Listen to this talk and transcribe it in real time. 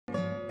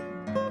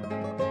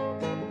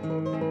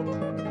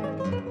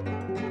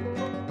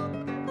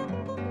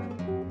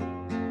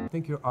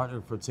thank you,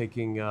 Arthurt, for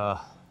taking a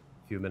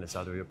few minutes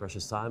out of your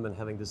precious time and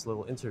having this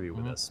little interview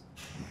with us.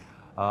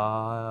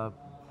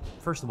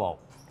 First of all,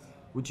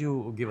 would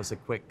you give us a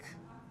quick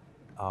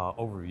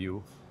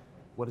overview?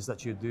 What is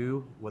that you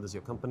do? What does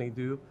your company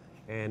do?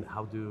 And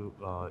how do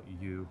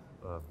you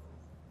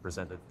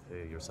present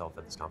it yourself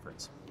at this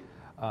conference?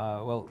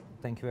 Well,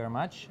 thank you very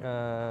much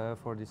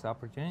for this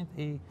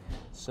opportunity.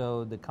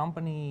 So the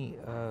company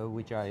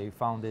which I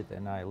founded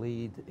and I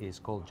lead is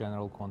called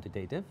General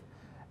Quantitative.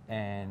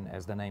 And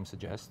as the name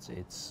suggests,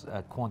 it's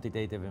a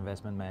quantitative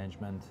investment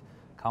management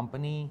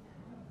company.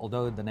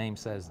 Although the name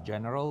says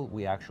general,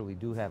 we actually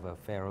do have a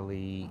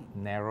fairly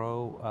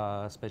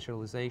narrow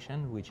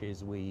specialization, which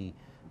is we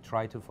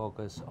try to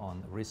focus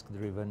on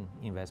risk-driven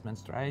investment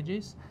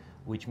strategies,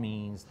 which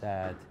means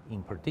that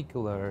in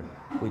particular,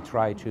 we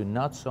try to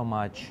not so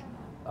much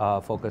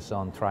focus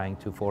on trying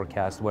to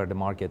forecast where the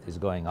market is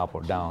going up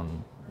or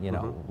down, you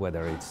know,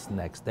 whether it's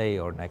next day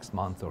or next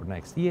month or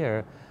next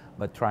year,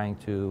 but trying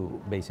to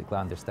basically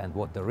understand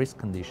what the risk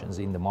conditions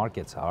in the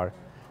markets are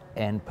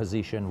and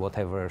position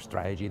whatever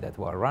strategy that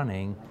we're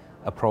running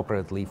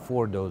appropriately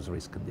for those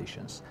risk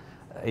conditions.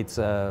 It's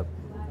a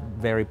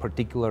very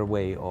particular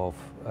way of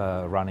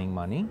running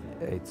money.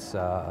 It's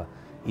a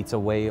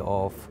way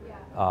of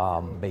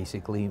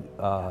basically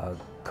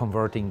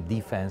converting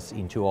defense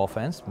into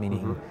offense,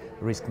 meaning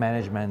risk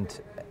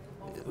management.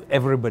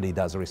 Everybody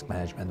does risk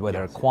management,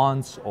 whether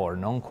quants or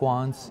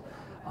non-quants.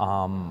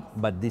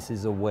 But this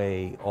is a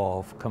way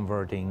of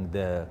converting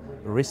the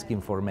risk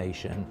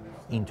information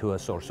into a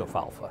source of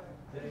alpha.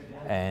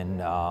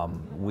 And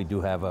we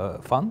do have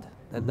a fund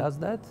that does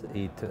that.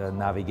 It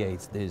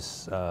navigates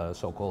this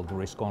so-called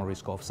risk-on,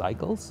 risk-off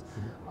cycles.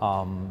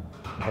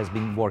 Has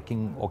been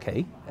working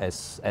okay,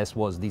 as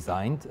was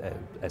designed,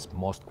 as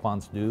most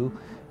quants do.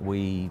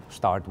 We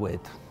start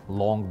with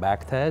long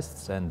back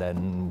tests, and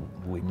then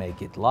we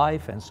make it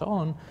live, and so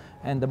on.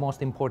 And the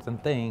most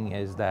important thing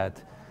is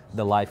that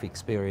the life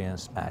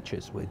experience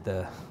matches with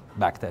the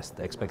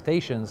backtest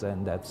expectations,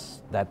 and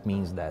that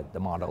means that the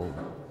model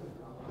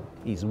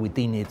is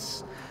within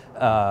its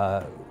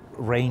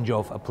range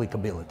of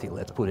applicability,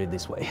 let's put it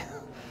this way.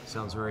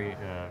 Sounds very,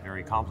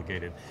 very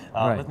complicated.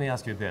 Right. Let me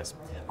ask you this.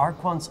 Are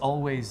quants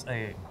always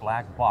a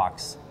black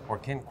box, or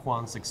can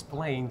quants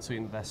explain to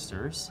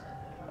investors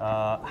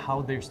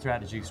how their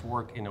strategies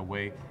work in a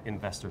way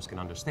investors can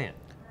understand?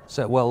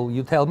 So, well,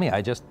 you tell me.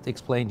 I just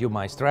explained you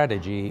my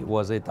strategy.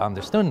 Was it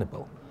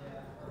understandable?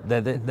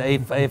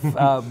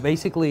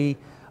 Basically,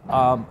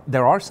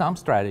 there are some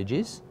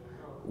strategies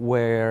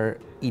where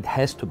it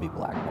has to be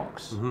black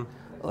box.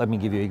 Let me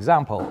give you an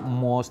example.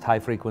 Most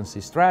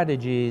high-frequency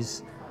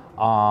strategies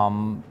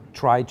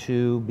try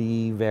to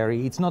be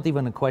very, it's not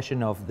even a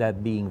question of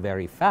that being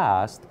very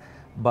fast,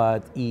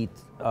 but it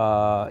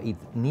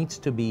needs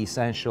to be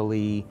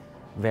essentially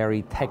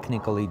very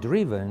technically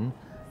driven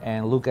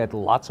and look at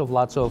lots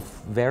of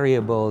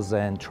variables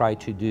and try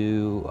to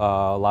do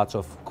lots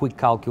of quick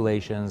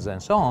calculations and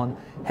so on.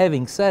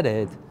 Having said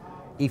it,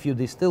 if you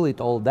distill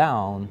it all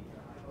down,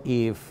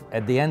 if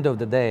at the end of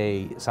the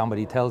day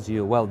somebody tells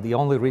you, well, the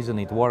only reason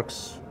it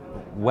works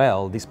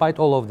well, despite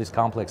all of this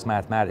complex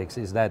mathematics,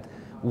 is that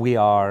we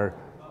are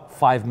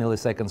 5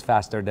 milliseconds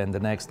faster than the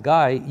next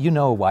guy, you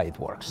know why it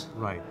works.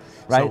 Right.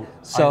 Right?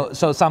 So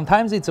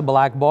sometimes it's a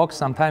black box,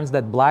 sometimes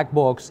that black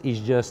box is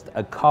just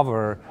a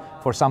cover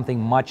for something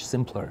much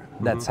simpler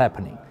that's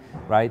happening,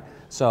 right?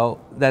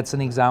 So that's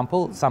an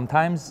example.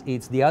 Sometimes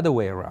it's the other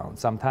way around.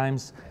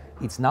 Sometimes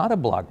it's not a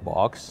black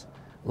box,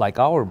 like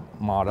our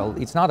model,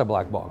 it's not a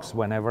black box.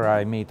 Whenever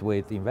I meet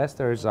with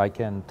investors, I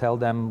can tell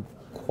them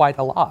quite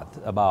a lot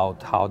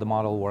about how the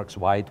model works,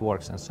 why it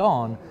works, and so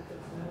on.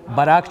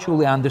 But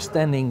actually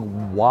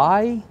understanding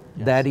why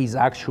that is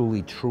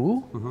actually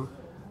true,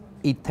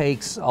 it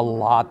takes a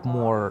lot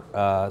more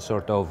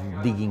sort of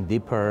digging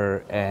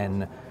deeper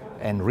and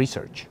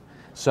research.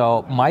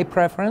 So my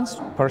preference,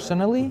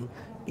 personally,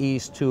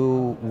 is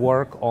to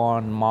work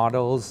on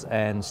models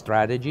and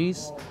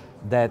strategies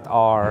that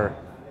are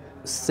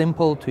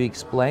simple to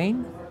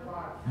explain,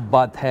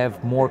 but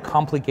have more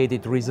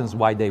complicated reasons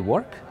why they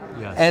work,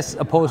 as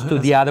opposed to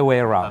the other way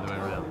around.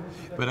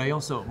 But I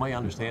also, my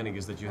understanding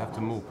is that you have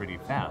to move pretty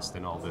fast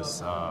in all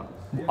this.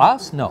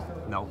 Us? No.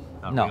 No,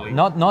 No, really.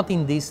 not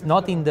in this,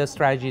 not in the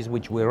strategies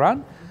which we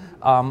run.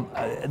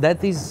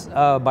 That is,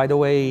 by the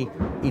way,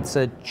 it's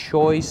a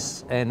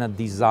choice and a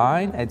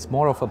design. It's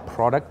more of a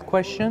product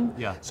question.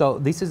 Yeah. So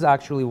this is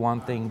actually one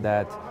thing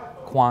that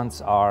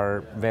quants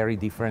are very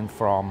different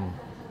from,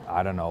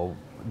 I don't know,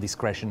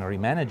 discretionary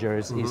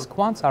managers, is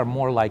quants are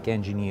more like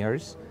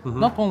engineers,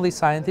 not only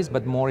scientists,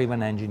 but more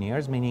even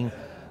engineers, meaning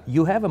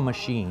you have a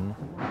machine,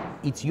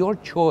 it's your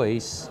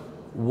choice,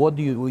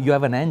 you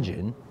have an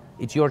engine,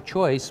 it's your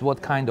choice what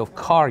kind of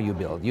car you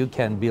build. You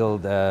can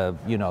build a,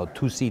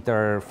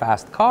 two-seater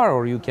fast car,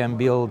 or you can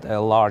build a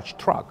large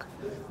truck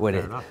with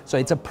it. So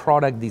it's a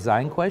product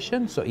design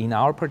question. So in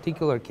our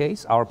particular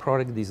case, our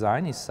product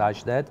design is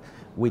such that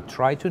we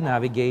try to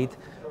navigate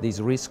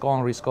these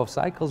risk-on, risk-off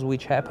cycles,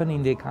 which happen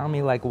in the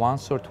economy like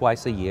once or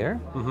twice a year.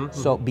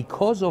 So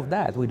because of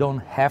that, we don't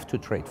have to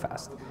trade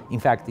fast. In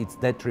fact, it's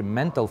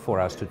detrimental for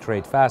us to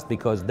trade fast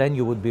because then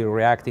you would be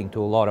reacting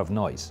to a lot of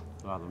noise.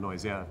 A lot of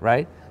noise, yeah.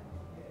 Right?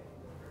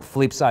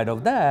 Flip side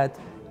of that,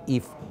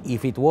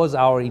 if it was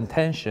our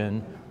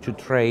intention to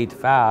trade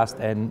fast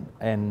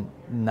and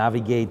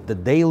navigate the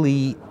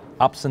daily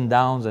ups and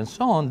downs and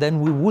so on,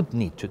 then we would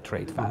need to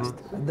trade fast.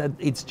 That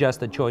it's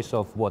just a choice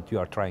of what you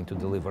are trying to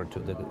deliver to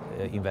the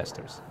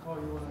investors.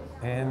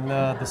 And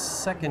the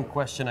second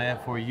question I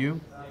have for you,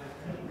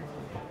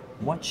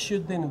 what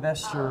should the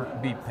investor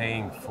be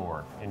paying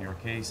for in your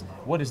case?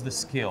 What is the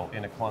skill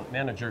in a quant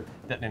manager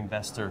that an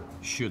investor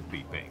should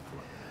be paying for?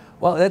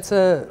 Well, that's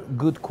a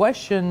good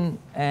question,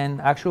 and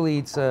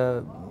actually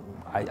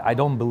I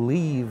don't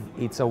believe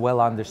it's a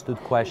well understood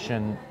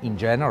question in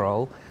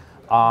general.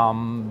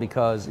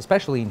 Because,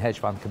 especially in hedge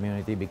fund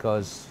community,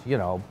 because,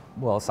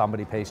 well,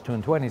 somebody pays 2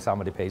 and 20,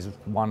 somebody pays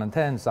 1 and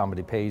 10,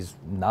 somebody pays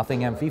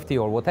nothing and 50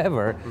 or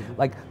whatever.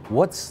 Like,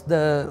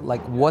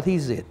 what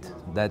is it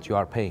that you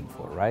are paying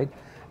for, right?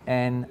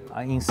 And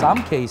in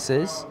some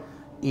cases,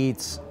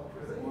 it's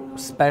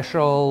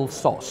special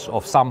sauce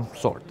of some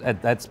sort.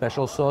 That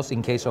special sauce,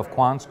 in case of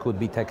quants, could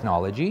be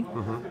technology,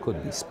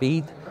 could be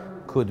speed,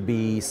 could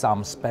be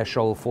some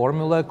special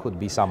formula, could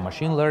be some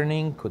machine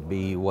learning, could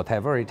be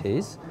whatever it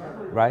is,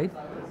 right?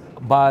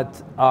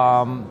 But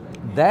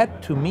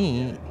that to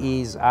me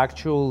is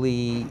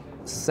actually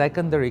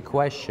secondary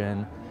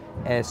question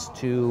as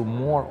to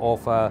more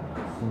of a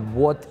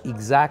what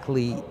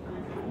exactly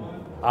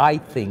I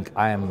think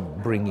I am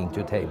bringing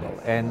to table.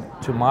 And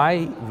to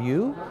my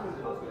view,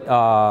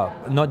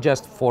 not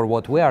just for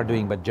what we are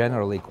doing, but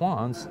generally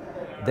quants,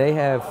 they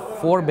have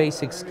 4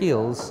 basic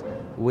skills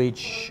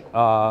which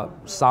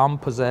some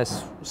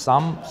possess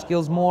some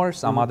skills more,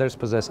 some others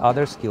possess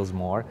other skills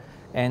more.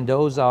 And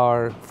those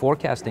are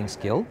forecasting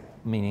skill,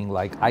 meaning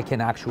like I can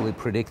actually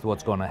predict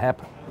what's going to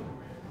happen.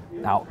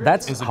 Now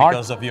that's Is it hard.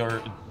 because of your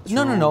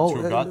true No,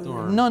 gut?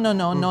 Or? No,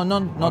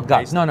 not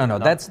gut. No.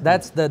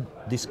 That's the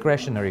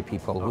discretionary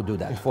people who do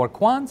that. For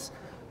quants,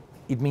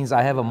 it means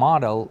I have a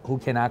model who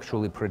can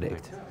actually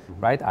predict,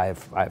 right? I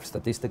have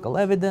statistical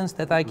evidence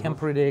that I can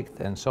predict,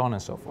 and so on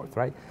and so forth,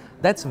 right?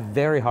 That's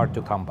very hard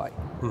to come by.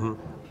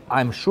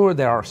 I'm sure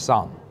there are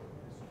some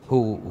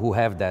who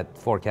have that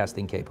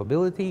forecasting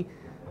capability.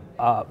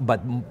 But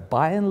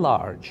by and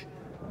large,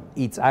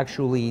 it's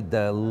actually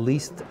the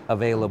least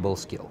available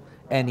skill.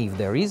 And if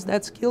there is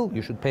that skill,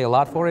 you should pay a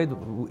lot for it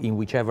in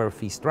whichever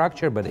fee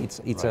structure, but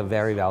it's a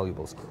very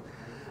valuable skill.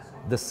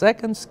 The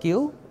second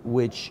skill,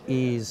 which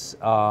is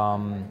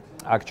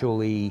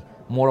actually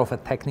more of a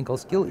technical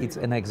skill, it's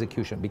an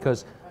execution.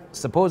 Because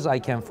suppose I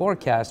can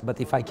forecast, but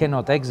if I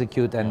cannot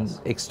execute and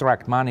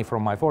extract money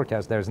from my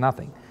forecast, there's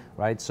nothing.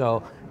 Right?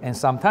 So, and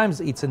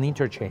sometimes it's an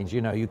interchange.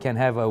 You can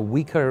have a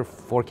weaker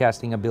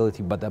forecasting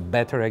ability, but a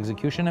better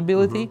execution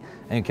ability,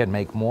 and you can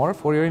make more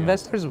for your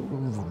investors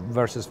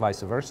versus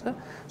vice versa.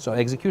 So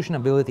execution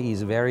ability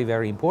is very,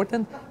 very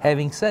important.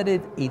 Having said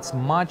it, it's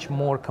much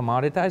more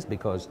commoditized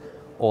because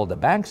all the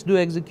banks do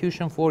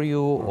execution for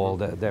you,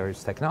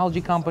 there's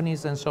technology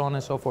companies and so on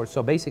and so forth.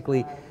 So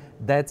basically,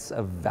 that's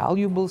a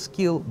valuable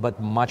skill, but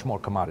much more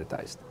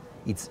commoditized.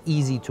 It's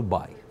easy to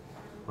buy.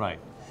 Right.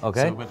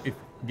 Okay. So, but if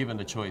given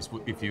the choice,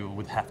 if you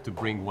would have to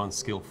bring one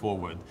skill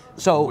forward,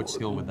 which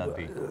skill would that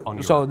be?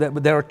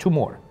 There are 2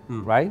 more,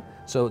 right?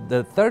 So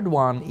the third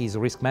one is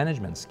risk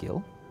management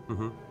skill,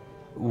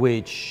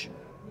 which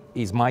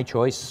is my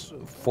choice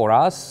for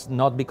us,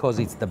 not because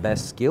it's the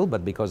best skill,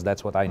 but because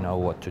that's what I know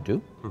what to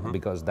do,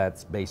 because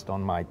that's based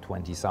on my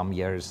 20-some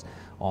years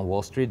on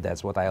Wall Street.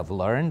 That's what I have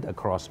learned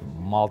across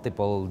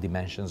multiple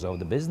dimensions of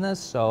the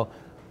business. So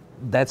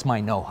that's my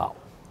know-how.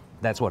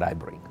 That's what I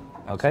bring,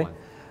 okay? Excellent.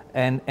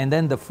 And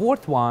then the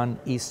fourth one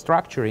is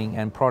structuring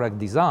and product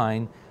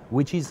design,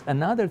 which is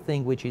another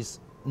thing which is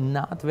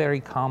not very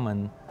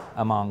common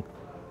among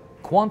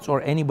quants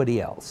or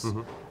anybody else,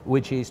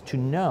 which is to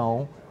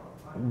know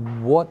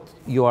what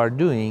you are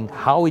doing,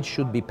 how it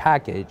should be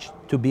packaged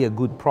to be a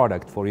good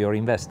product for your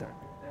investor.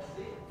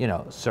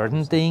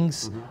 Certain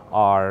things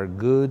are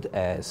good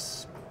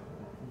as,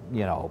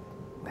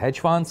 hedge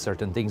funds,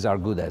 certain things are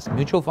good as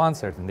mutual funds,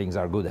 certain things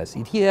are good as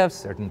ETFs,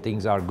 certain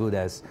things are good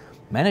as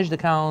managed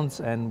accounts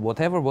and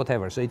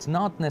whatever. So it's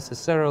not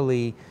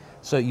necessarily,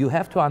 so you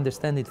have to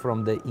understand it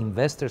from the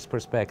investor's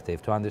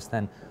perspective to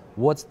understand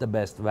what's the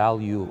best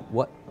value,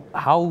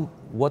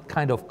 what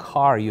kind of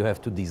car you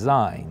have to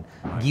design,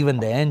 given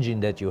the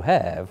engine that you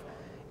have,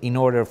 in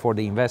order for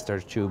the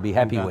investors to be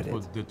happy with it. That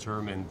would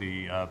determine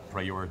the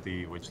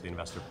priority which the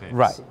investor pays.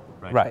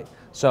 Right.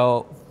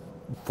 So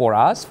for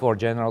us, for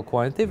General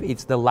Quantitative,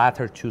 it's the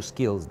latter 2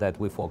 skills that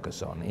we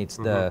focus on. It's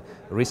the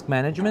risk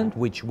management,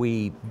 which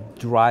we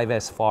drive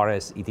as far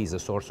as it is a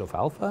source of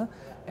alpha,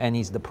 and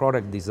it's the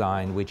product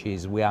design, which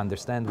is we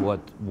understand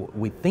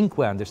we think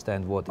we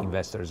understand what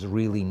investors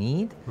really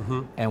need,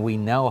 and we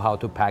know how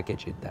to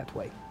package it that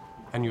way.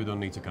 And you don't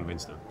need to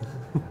convince them.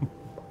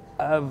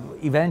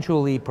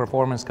 Eventually,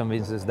 performance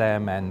convinces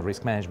them, and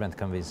risk management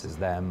convinces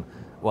them.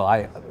 Well,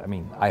 I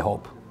mean, I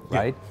hope,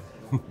 right?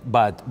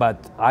 But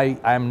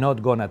I'm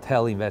not gonna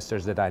tell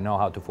investors that I know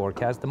how to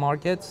forecast the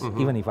markets,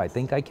 even if I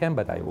think I can,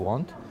 but I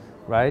won't,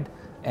 right?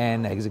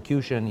 And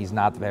execution is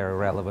not very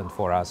relevant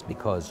for us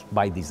because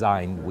by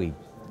design,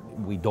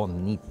 we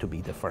don't need to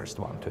be the first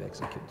one to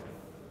execute.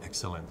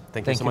 Excellent.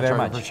 Thank you so much,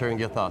 Arthur, for sharing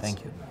your thoughts.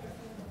 Thank you.